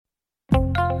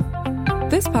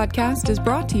This podcast is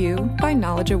brought to you by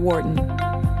Knowledge at Wharton.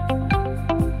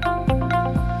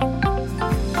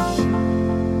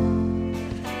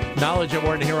 Knowledge at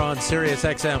Wharton here on Sirius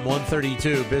XM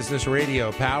 132 Business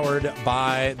Radio, powered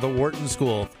by the Wharton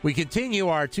School. We continue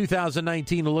our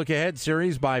 2019 Look Ahead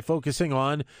series by focusing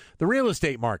on the real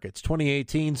estate markets.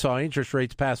 2018 saw interest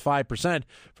rates pass 5%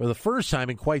 for the first time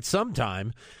in quite some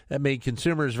time. That made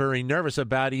consumers very nervous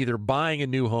about either buying a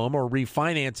new home or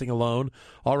refinancing a loan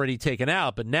already taken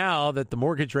out. But now that the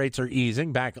mortgage rates are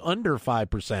easing back under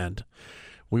 5%,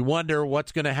 we wonder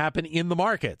what's going to happen in the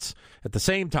markets. At the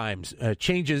same time,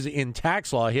 changes in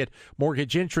tax law hit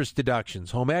mortgage interest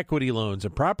deductions, home equity loans,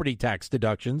 and property tax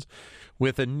deductions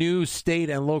with a new state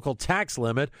and local tax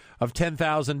limit of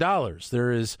 $10,000.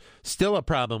 There is still a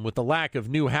problem with the lack of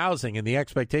new housing, and the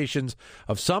expectations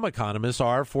of some economists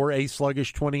are for a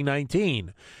sluggish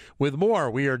 2019. With more,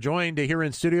 we are joined here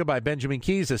in studio by Benjamin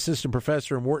Keys, assistant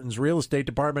professor in Wharton's real estate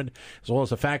department, as well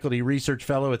as a faculty research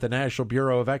fellow at the National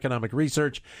Bureau of Economic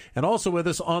Research. And also with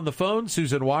us on the phone,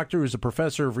 Susan Wachter, who's a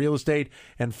professor of real estate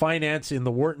and finance in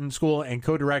the Wharton School and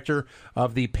co-director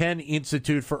of the Penn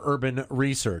Institute for Urban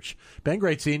Research. Ben,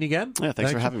 great seeing you again. Yeah,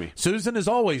 thanks for having me. Susan, as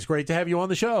always, great to have you on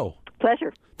the show.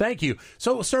 Pleasure. Thank you.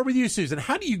 So we'll start with you, Susan.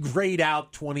 How do you grade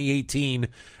out 2018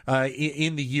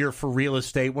 in the year for real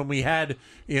estate when we had,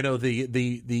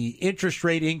 the interest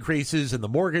rate increases and the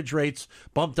mortgage rates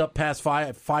bumped up past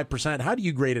 5%? How do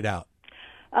you grade it out?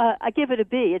 I give it a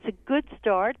B. It's a good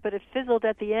start, but it fizzled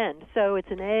at the end. So it's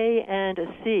an A and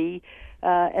a C,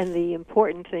 and the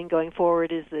important thing going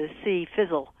forward is the C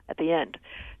fizzle at the end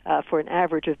for an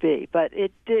average of B. But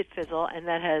it did fizzle, and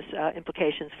that has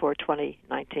implications for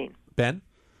 2019. Ben?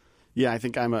 Yeah, I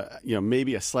think I'm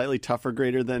maybe a slightly tougher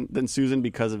grader than Susan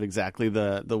because of exactly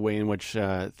the way in which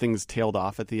things tailed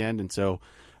off at the end, and so.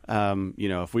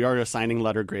 If we are assigning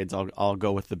letter grades, I'll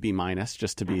go with the B minus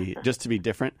just to be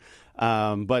different.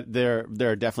 But there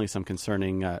are definitely some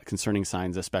concerning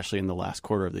signs, especially in the last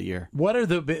quarter of the year. What are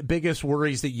the biggest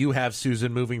worries that you have,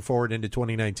 Susan, moving forward into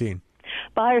 2019?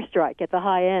 Buyer strike at the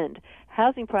high end.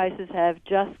 Housing prices have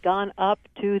just gone up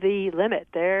to the limit.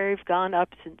 They've gone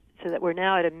up so that we're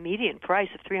now at a median price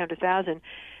of $300,000,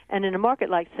 and in a market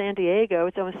like San Diego,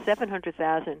 it's almost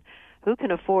 $700,000. Who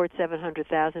can afford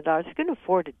 $700,000? Who can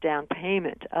afford a down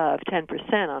payment of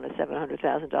 10% on a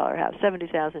 $700,000 house,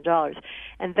 $70,000?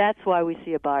 And that's why we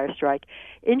see a buyer strike.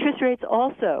 Interest rates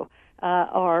also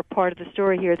are part of the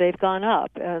story here. They've gone up,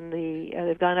 and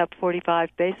they've gone up 45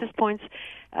 basis points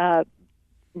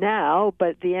now, but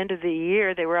at the end of the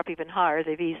year they were up even higher.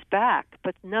 They've eased back,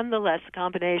 but nonetheless, a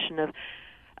combination of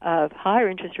higher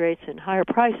interest rates and higher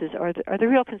prices are the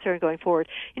real concern going forward.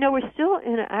 We're still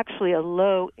in actually a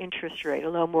low interest rate, a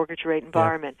low mortgage rate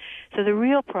environment. Yeah. So the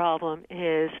real problem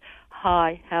is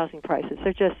high housing prices.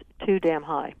 They're just too damn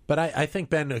high. But I think,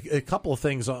 Ben, a couple of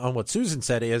things on what Susan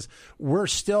said is we're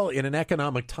still in an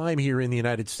economic time here in the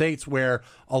United States where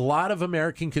a lot of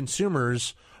American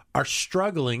consumers are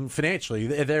struggling financially.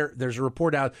 There's a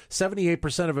report out,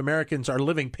 78% of Americans are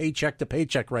living paycheck to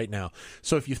paycheck right now.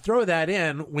 So if you throw that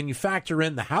in, when you factor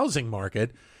in the housing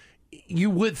market, you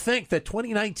would think that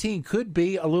 2019 could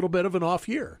be a little bit of an off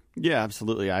year. Yeah,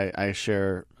 absolutely. I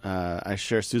share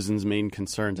Susan's main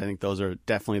concerns. I think those are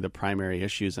definitely the primary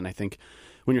issues. And I think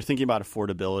when you're thinking about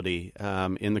affordability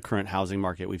in the current housing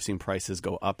market, we've seen prices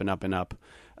go up and up and up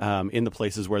in the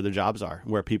places where the jobs are,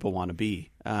 where people want to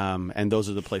be. And those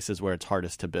are the places where it's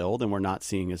hardest to build, and we're not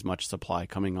seeing as much supply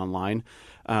coming online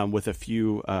with a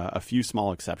few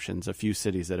small exceptions, a few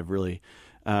cities that have really,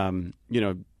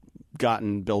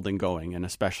 gotten building going, and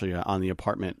especially on the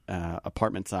apartment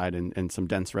side and some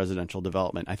dense residential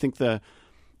development. I think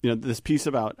this piece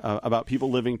about people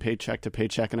living paycheck to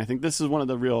paycheck, and I think this is one of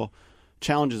the real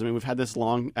challenges. I mean, we've had this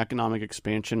long economic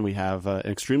expansion. We have an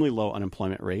extremely low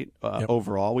unemployment rate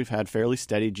overall. We've had fairly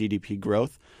steady GDP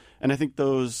growth. And I think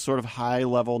those sort of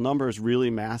high-level numbers really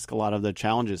mask a lot of the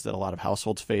challenges that a lot of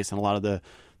households face and a lot of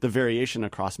the variation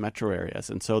across metro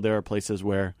areas. And so there are places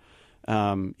where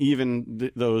even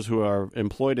those who are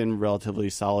employed in relatively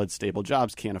solid, stable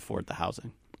jobs can't afford the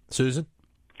housing. Susan?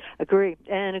 Agree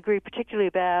particularly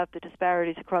about the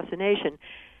disparities across the nation.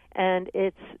 And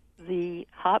it's the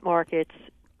hot markets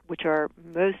which are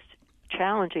most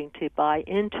challenging to buy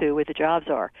into where the jobs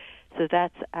are. So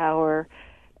that's the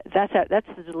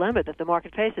dilemma that the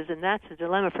market faces, and that's the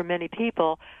dilemma for many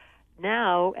people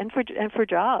now, and for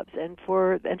jobs and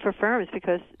for firms,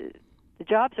 because the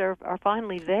jobs are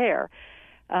finally there.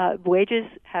 wages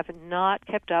have not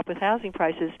kept up with housing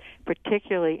prices,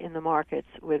 particularly in the markets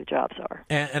where the jobs are.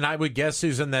 And I would guess,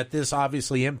 Susan, that this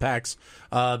obviously impacts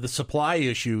the supply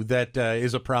issue that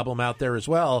is a problem out there as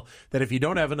well, that if you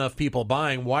don't have enough people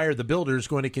buying, why are the builders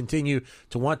going to continue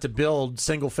to want to build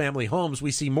single-family homes?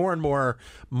 We see more and more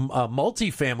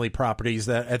multi-family properties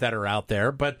that are out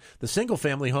there, but the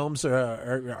single-family homes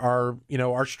are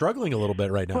struggling a little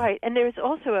bit right now. Right, and there's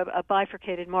also a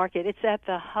bifurcated market. It's at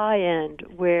the high end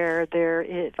where there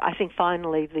is, I think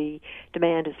finally the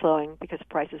demand is slowing because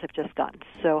prices have just gotten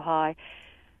so high.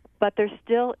 But there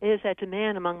still is a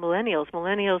demand among millennials.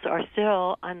 Millennials are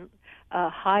still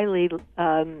highly,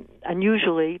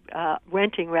 unusually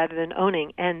renting rather than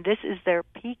owning, and this is their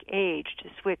peak age to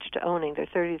switch to owning. They're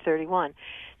 30 to 31.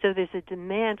 So there's a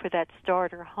demand for that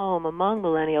starter home among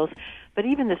millennials, but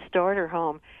even the starter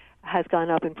home has gone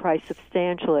up in price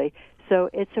substantially. So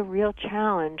it's a real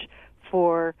challenge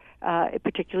for,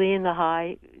 particularly in the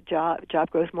high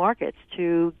job growth markets,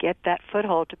 to get that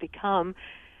foothold to become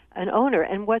an owner.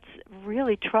 And what's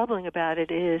really troubling about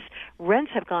it is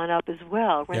rents have gone up as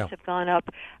well. Rents have gone up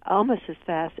almost as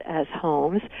fast as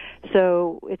homes.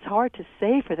 So it's hard to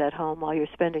save for that home while you're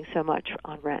spending so much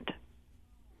on rent.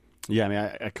 Yeah, I mean,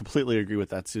 I completely agree with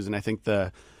that, Susan. I think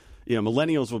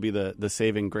millennials will be the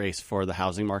saving grace for the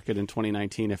housing market in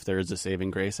 2019, if there is a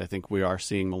saving grace. I think we are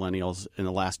seeing millennials in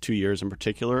the last 2 years in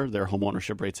particular, their home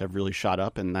ownership rates have really shot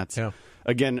up. And that's,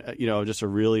 again, just a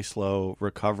really slow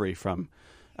recovery from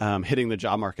hitting the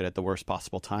job market at the worst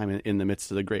possible time in the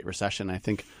midst of the Great Recession. I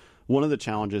think one of the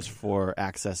challenges for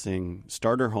accessing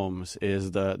starter homes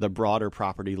is the broader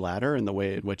property ladder and the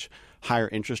way in which higher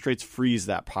interest rates freeze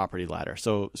that property ladder.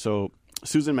 So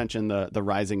Susan mentioned the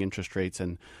rising interest rates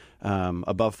and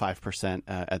above 5%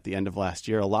 at the end of last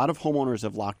year. A lot of homeowners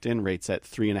have locked in rates at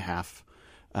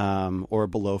 3.5% or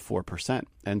below 4%.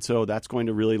 And so that's going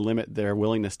to really limit their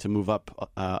willingness to move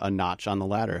up a notch on the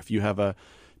ladder. If you have a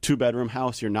 2-bedroom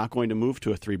house, you're not going to move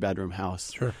to a 3-bedroom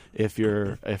house. Sure. If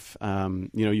you have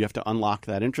to unlock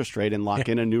that interest rate and lock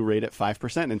in a new rate at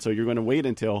 5%. And so you're going to wait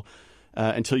until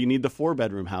you need the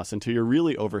 4-bedroom house, until you're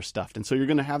really overstuffed. And so you're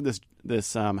going to have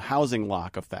this housing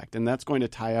lock effect, and that's going to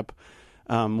tie up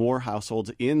more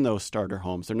households in those starter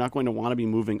homes. They're not going to want to be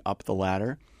moving up the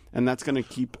ladder, and that's going to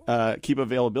keep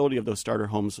availability of those starter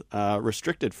homes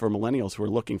restricted for millennials who are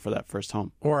looking for that first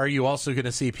home. Or are you also going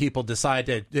to see people decide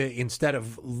to, instead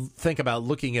of think about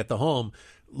looking at the home,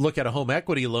 look at a home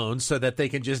equity loan so that they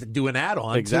can just do an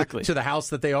add-on to the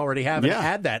house that they already have and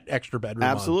add that extra bedroom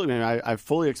Absolutely. on. I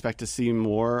fully expect to see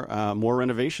more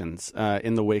renovations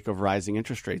in the wake of rising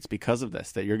interest rates because of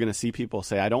this, that you're going to see people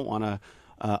say, I don't want to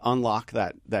unlock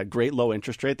that great low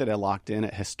interest rate that I locked in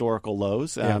at historical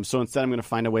lows. So instead, I'm going to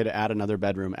find a way to add another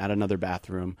bedroom, add another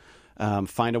bathroom,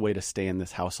 find a way to stay in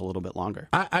this house a little bit longer.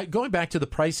 Going back to the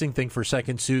pricing thing for a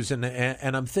second, Susan,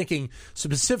 and I'm thinking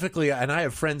specifically, and I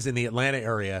have friends in the Atlanta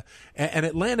area, and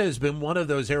Atlanta has been one of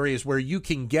those areas where you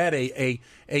can get a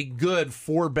good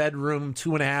 4-bedroom,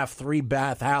 2.5,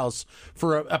 3-bath house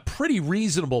for a pretty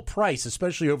reasonable price,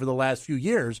 especially over the last few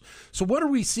years. So what are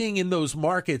we seeing in those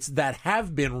markets that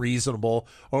have been reasonable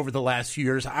over the last few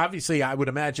years? Obviously, I would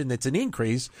imagine it's an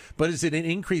increase, but is it an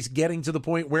increase getting to the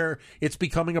point where it's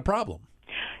becoming a problem?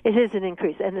 It is an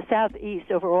increase. And the Southeast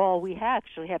overall, we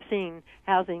actually have seen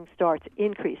housing starts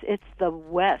increase. It's the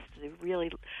West, the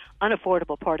really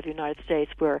unaffordable part of the United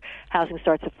States, where housing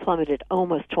starts have plummeted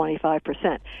almost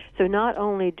 25%. So not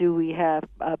only do we have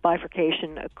a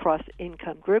bifurcation across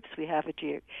income groups, we have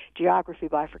a geography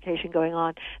bifurcation going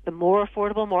on. The more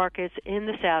affordable markets in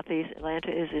the Southeast, Atlanta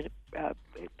is a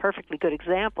perfectly good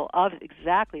example of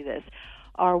exactly this,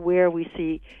 are where we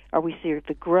see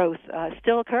the growth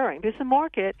still occurring. Because the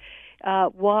market,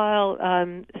 while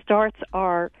starts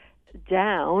are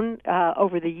down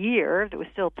over the year, there was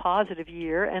still a positive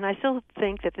year, and I still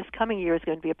think that this coming year is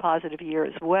going to be a positive year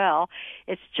as well.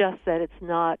 It's just that it's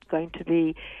not going to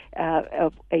be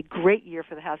a great year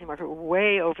for the housing market. We're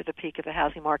way over the peak of the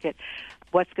housing market.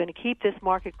 What's going to keep this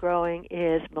market growing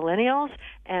is millennials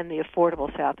and the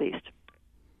affordable Southeast.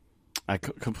 I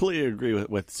completely agree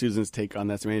with Susan's take on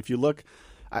this. I mean, if you look,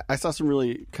 I saw some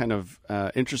really kind of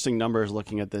interesting numbers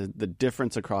looking at the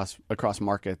difference across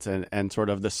markets and sort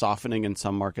of the softening in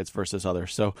some markets versus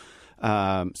others. So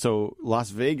Las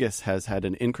Vegas has had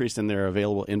an increase in their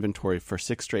available inventory for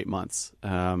 6 straight months,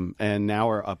 and now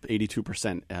are up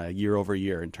 82% year over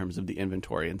year in terms of the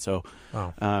inventory. And so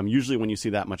usually when you see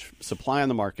that much supply on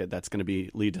the market, that's going to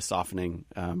lead to softening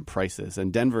prices.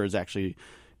 And Denver is actually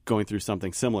going through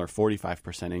something similar,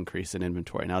 45% increase in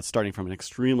inventory. Now it's starting from an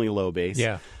extremely low base,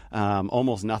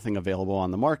 almost nothing available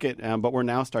on the market, but we're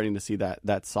now starting to see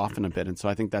that soften a bit, and so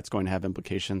I think that's going to have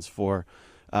implications for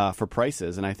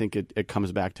prices, and I think it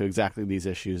comes back to exactly these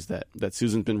issues that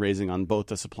Susan's been raising on both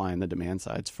the supply and the demand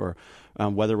sides for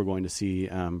whether we're going to see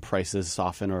prices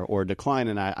soften or decline.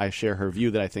 And I share her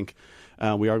view that I think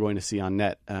we are going to see on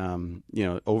net,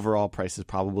 overall prices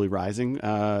probably rising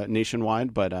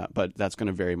nationwide, but that's going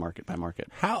to vary market by market.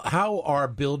 How are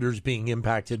builders being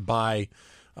impacted by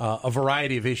a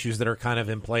variety of issues that are kind of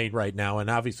in play right now, and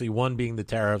obviously one being the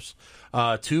tariffs,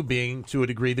 two being to a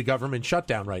degree the government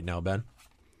shutdown right now, Ben?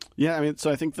 Yeah, I mean, so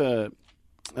I think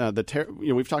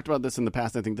we've talked about this in the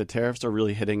past. I think the tariffs are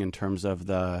really hitting in terms of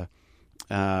the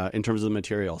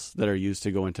materials that are used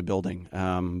to go into building,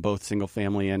 both single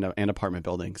family and apartment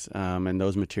buildings, and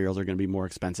those materials are going to be more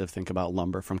expensive. Think about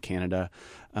lumber from Canada,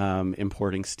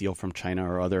 importing steel from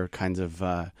China, or other kinds of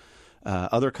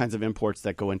imports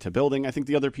that go into building. I think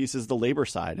the other piece is the labor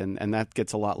side, and that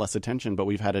gets a lot less attention. But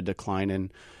we've had a decline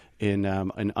in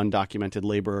undocumented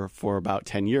labor for about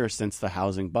 10 years since the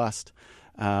housing bust,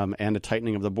 and a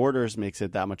tightening of the borders makes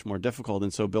it that much more difficult.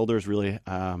 And so builders really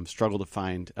struggle to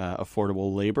find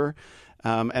affordable labor,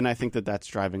 and I think that's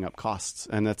driving up costs.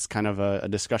 And that's kind of a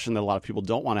discussion that a lot of people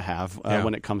don't want to have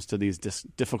when it comes to these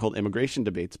difficult immigration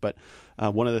debates. But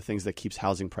one of the things that keeps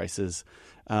housing prices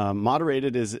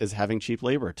moderated is having cheap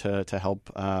labor to help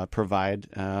provide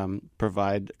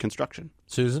construction.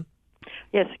 Susan?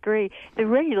 Yes, agree. The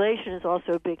regulation is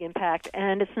also a big impact,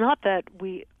 and it's not that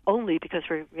we only because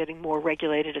we're getting more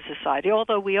regulated as a society,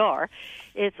 although we are.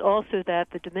 It's also that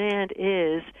the demand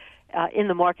is in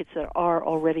the markets that are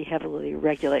already heavily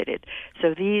regulated.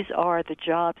 So these are the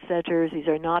job centers. These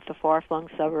are not the far-flung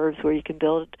suburbs where you can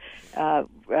build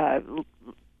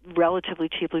relatively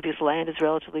cheaply because land is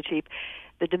relatively cheap.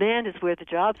 The demand is where the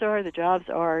jobs are. The jobs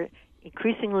are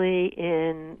increasingly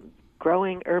in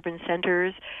growing urban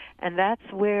centers, and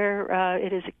that's where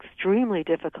it is extremely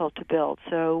difficult to build.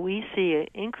 So we see an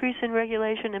increase in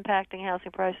regulation impacting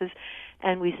housing prices,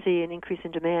 and we see an increase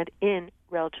in demand in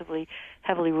relatively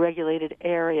heavily regulated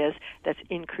areas that's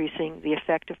increasing the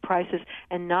effective prices,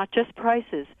 and not just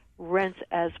prices, rents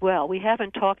as well. We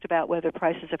haven't talked about whether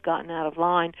prices have gotten out of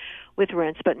line with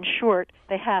rents, but in short,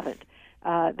 they haven't.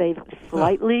 They've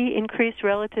slightly increased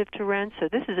relative to rents, so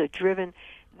this is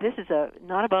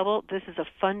not a bubble. This is a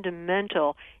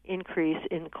fundamental increase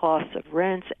in costs of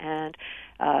rents and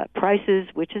prices,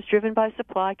 which is driven by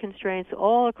supply constraints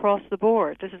all across the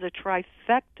board. This is a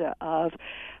trifecta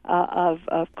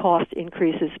of cost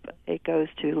increases. It goes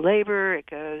to labor, it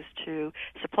goes to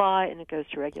supply, and it goes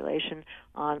to regulation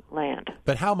on land.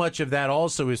 But how much of that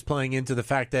also is playing into the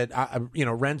fact that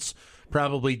rents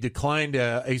probably declined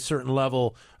a certain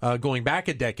level going back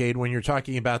a decade when you're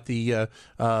talking about the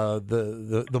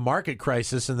market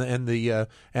crisis and the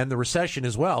recession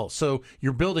as well. So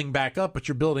you're building back up, but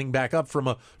you're building back up from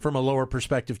a lower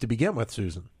perspective to begin with,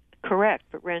 Susan. Correct,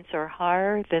 but rents are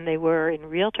higher than they were in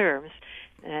real terms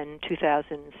in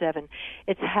 2007.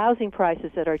 It's housing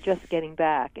prices that are just getting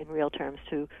back in real terms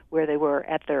to where they were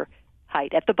at their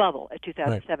height, at the bubble, at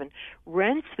 2007. Right.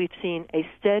 Rents, we've seen a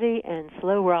steady and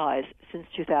slow rise since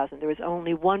 2000. There was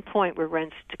only one point where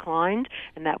rents declined,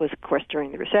 and that was, of course,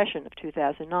 during the recession of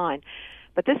 2009.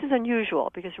 But this is unusual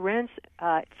because rents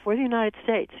for the United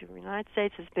States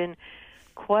has been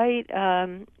quite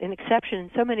an exception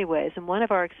in so many ways, and one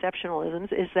of our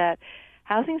exceptionalisms is that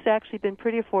housing's actually been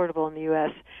pretty affordable in the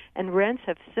U.S., and rents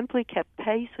have simply kept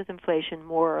pace with inflation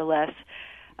more or less.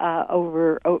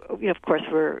 Of course,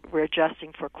 we're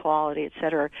adjusting for quality, et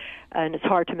cetera, and it's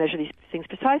hard to measure these things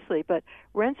precisely, but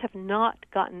rents have not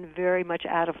gotten very much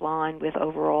out of line with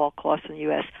overall costs in the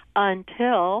U.S.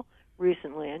 until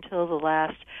recently, until the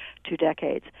last 2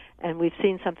 decades. And we've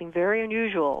seen something very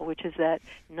unusual, which is that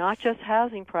not just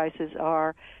housing prices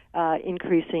are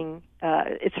increasing,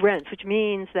 it's rents, which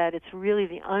means that it's really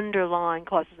the underlying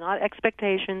cost. It's not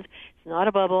expectations, it's not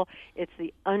a bubble, it's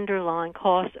the underlying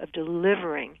cost of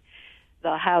delivering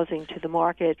the housing to the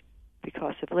market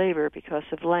because of labor, because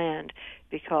of land,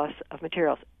 because of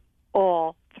materials,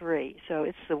 all three. So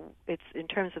it's in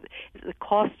terms of the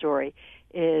cost story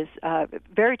is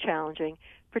very challenging,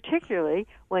 particularly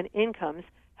when incomes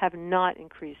have not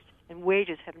increased and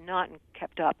wages have not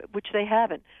kept up, which they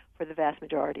haven't for the vast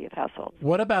majority of households.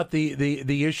 What about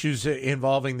the issues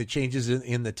involving the changes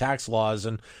in the tax laws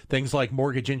and things like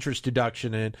mortgage interest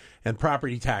deduction and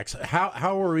property tax? How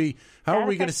are we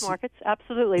going to see markets?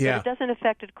 Absolutely, yeah. But it doesn't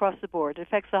affect it across the board. It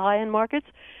affects the high-end markets,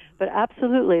 but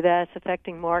absolutely that's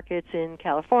affecting markets in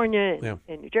California,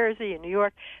 in New Jersey, in New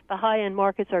York. The high-end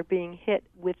markets are being hit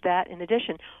with that in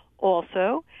addition.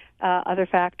 Also, other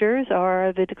factors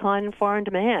are the decline in foreign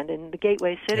demand in the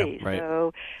gateway cities. Yeah, right.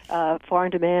 So, foreign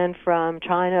demand from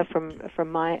China, from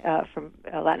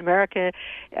Latin America.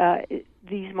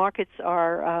 These markets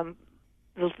are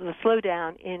the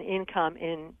slowdown in income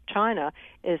in China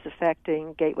is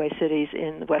affecting gateway cities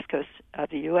in the west coast of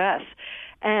the U.S.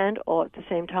 And all at the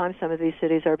same time, some of these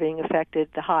cities are being affected,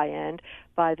 the high end,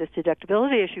 by this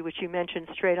deductibility issue, which you mentioned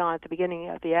straight on at the beginning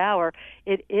of the hour.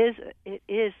 It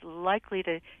is likely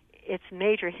to, its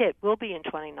major hit will be in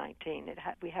 2019.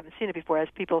 We haven't seen it before. As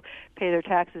people pay their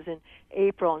taxes in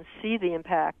April and see the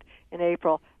impact in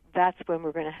April, that's when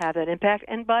we're going to have that impact.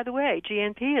 And by the way,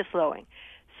 GNP is slowing.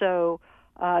 So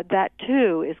that,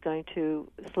 too, is going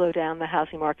to slow down the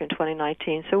housing market in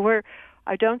 2019. So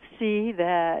I don't see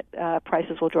that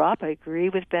prices will drop. I agree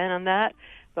with Ben on that,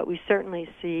 but we certainly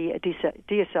see a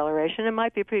deceleration. It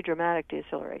might be a pretty dramatic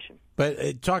deceleration.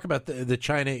 But talk about the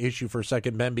China issue for a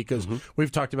second, Ben, because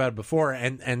we've talked about it before,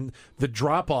 and the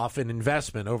drop-off in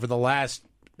investment over the last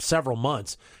several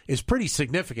months is pretty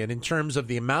significant in terms of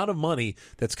the amount of money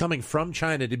that's coming from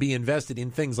China to be invested in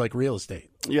things like real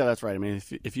estate. Yeah, that's right. I mean,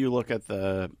 if you look at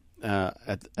the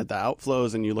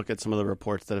outflows and you look at some of the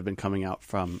reports that have been coming out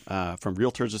from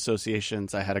realtors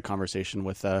associations, I had a conversation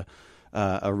with a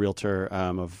realtor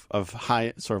of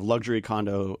high sort of luxury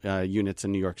condo units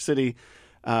in New York City,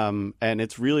 and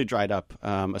it's really dried up,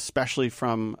 especially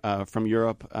from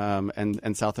Europe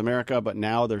and South America. But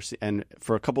now and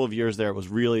for a couple of years there, it was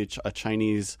really a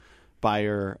Chinese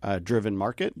buyer driven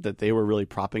market that they were really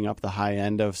propping up the high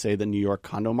end of, say, the New York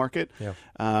condo market,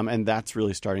 and that's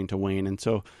really starting to wane. And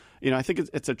so, I think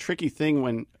it's a tricky thing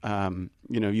when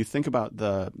you think about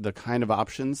the kind of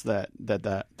options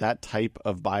that type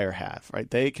of buyer have. Right,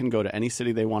 they can go to any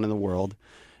city they want in the world,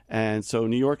 and so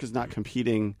New York is not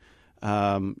competing.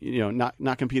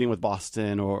 Not competing with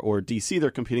Boston or DC. They're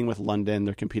competing with London.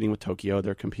 They're competing with Tokyo.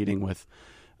 They're competing with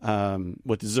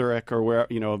Zurich or where,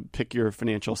 pick your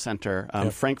financial center,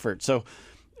 Frankfurt. So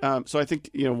I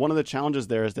think, one of the challenges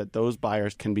there is that those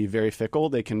buyers can be very fickle.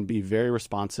 They can be very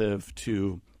responsive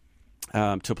to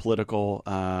political,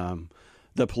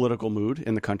 the political mood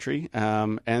in the country.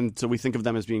 And so we think of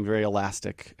them as being very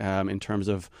elastic in terms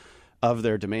of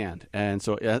their demand. And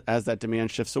so as that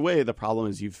demand shifts away, the problem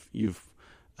is you've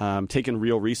taken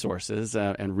real resources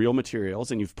and real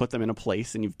materials, and you've put them in a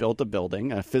place, and you've built a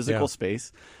building, a physical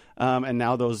space, and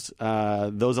now those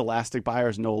elastic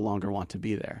buyers no longer want to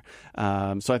be there.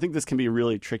 So I think this can be a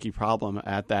really tricky problem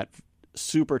at that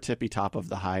super tippy top of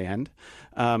the high end,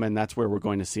 and that's where we're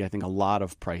going to see, I think, a lot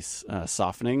of price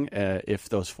softening if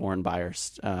those foreign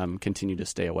buyers continue to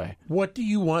stay away. What do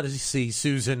you want to see,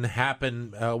 Susan,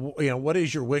 happen? What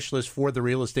is your wish list for the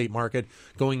real estate market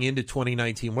going into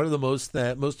 2019? What are the most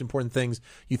important things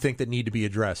you think that need to be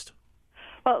addressed?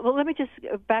 Well, let me just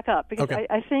back up, because okay.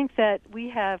 I think that we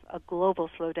have a global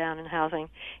slowdown in housing.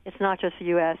 It's not just the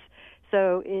U.S.,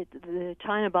 so the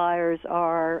China buyers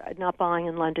are not buying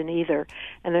in London either,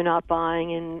 and they're not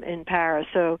buying in Paris.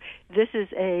 So this is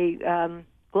a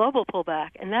global pullback,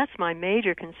 and that's my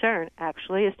major concern,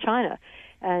 actually, is China,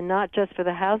 and not just for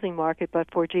the housing market, but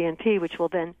for GNP, which will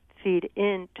then feed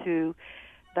into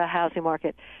the housing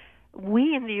market.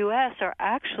 We in the U.S. are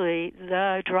actually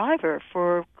the driver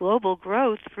for global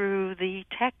growth through the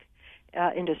tech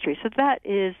industry. So that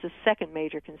is the second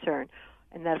major concern.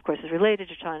 And that, of course, is related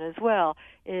to China as well,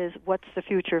 is what's the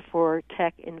future for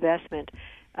tech investment,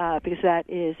 because that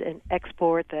is an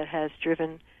export that has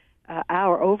driven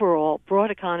our overall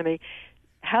broad economy.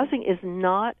 Housing is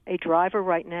not a driver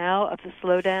right now of the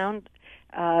slowdown,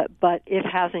 but if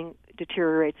housing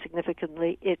deteriorates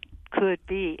significantly, it could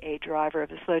be a driver of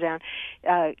the slowdown.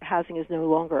 Housing is no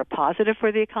longer a positive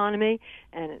for the economy,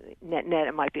 and net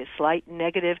it might be a slight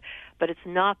negative, but it's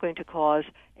not going to cause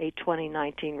a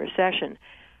 2019 recession.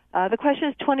 The question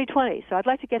is 2020. So I'd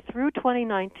like to get through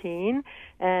 2019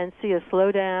 and see a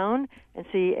slowdown and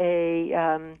see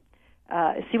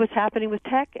see what's happening with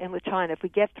tech and with China. If we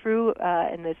get through,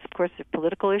 and there's, of course, the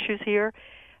political issues here,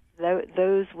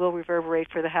 those will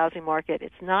reverberate for the housing market.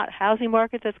 It's not housing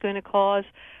market that's going to cause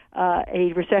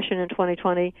a recession in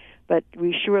 2020, but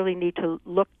we surely need to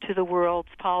look to the world's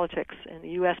politics and the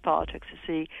U.S. politics to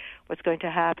see what's going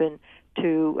to happen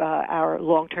to our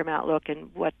long-term outlook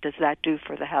and what does that do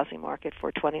for the housing market for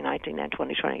 2019 and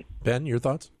 2020. Ben, your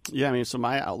thoughts? Yeah, I mean, so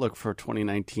my outlook for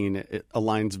 2019, it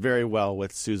aligns very well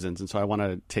with Susan's, and so I want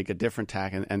to take a different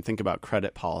tack and think about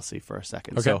credit policy for a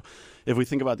second. Okay. So if we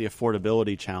think about the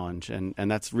affordability challenge, and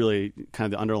that's really kind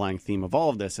of the underlying theme of all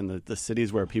of this, in the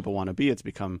cities where people want to be, it's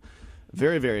become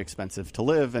very, very expensive to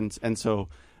live, and so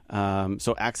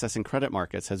accessing credit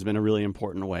markets has been a really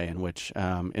important way in which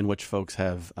folks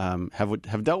have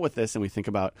dealt with this. And we think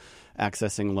about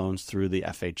accessing loans through the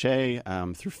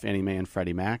FHA, through Fannie Mae and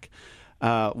Freddie Mac.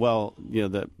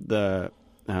 The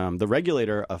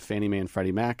regulator of Fannie Mae and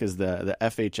Freddie Mac is the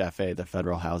FHFA, the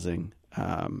Federal Housing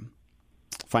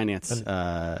Finance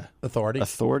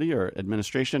Authority or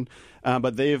administration,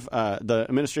 but the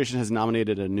administration has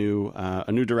nominated a new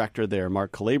director there,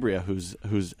 Mark Calabria, who's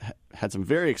had some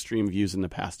very extreme views in the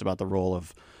past about the role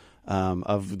of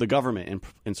the government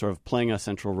in sort of playing a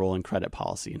central role in credit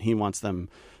policy, and he wants them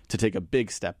to take a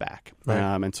big step back. Right.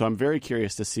 And so I'm very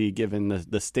curious to see, given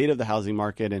the state of the housing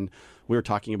market, and we were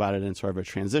talking about it in sort of a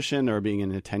transition or being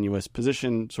in a tenuous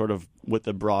position, sort of with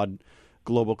the broad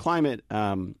global climate,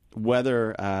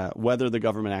 whether the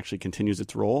government actually continues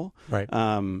its role right.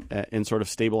 In sort of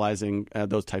stabilizing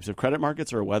those types of credit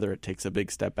markets, or whether it takes a big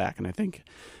step back. And I think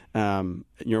we're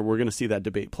going to see that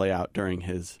debate play out during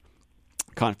his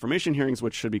confirmation hearings,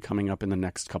 which should be coming up in the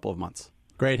next couple of months.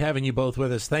 Great having you both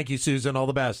with us. Thank you, Susan. All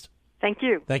the best. Thank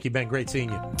you. Thank you, Ben. Great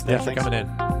seeing you. Thanks for coming in.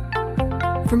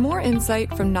 For more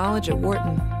insight from Knowledge at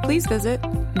Wharton, please visit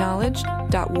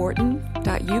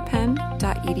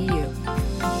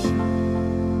knowledge.wharton.upenn.edu.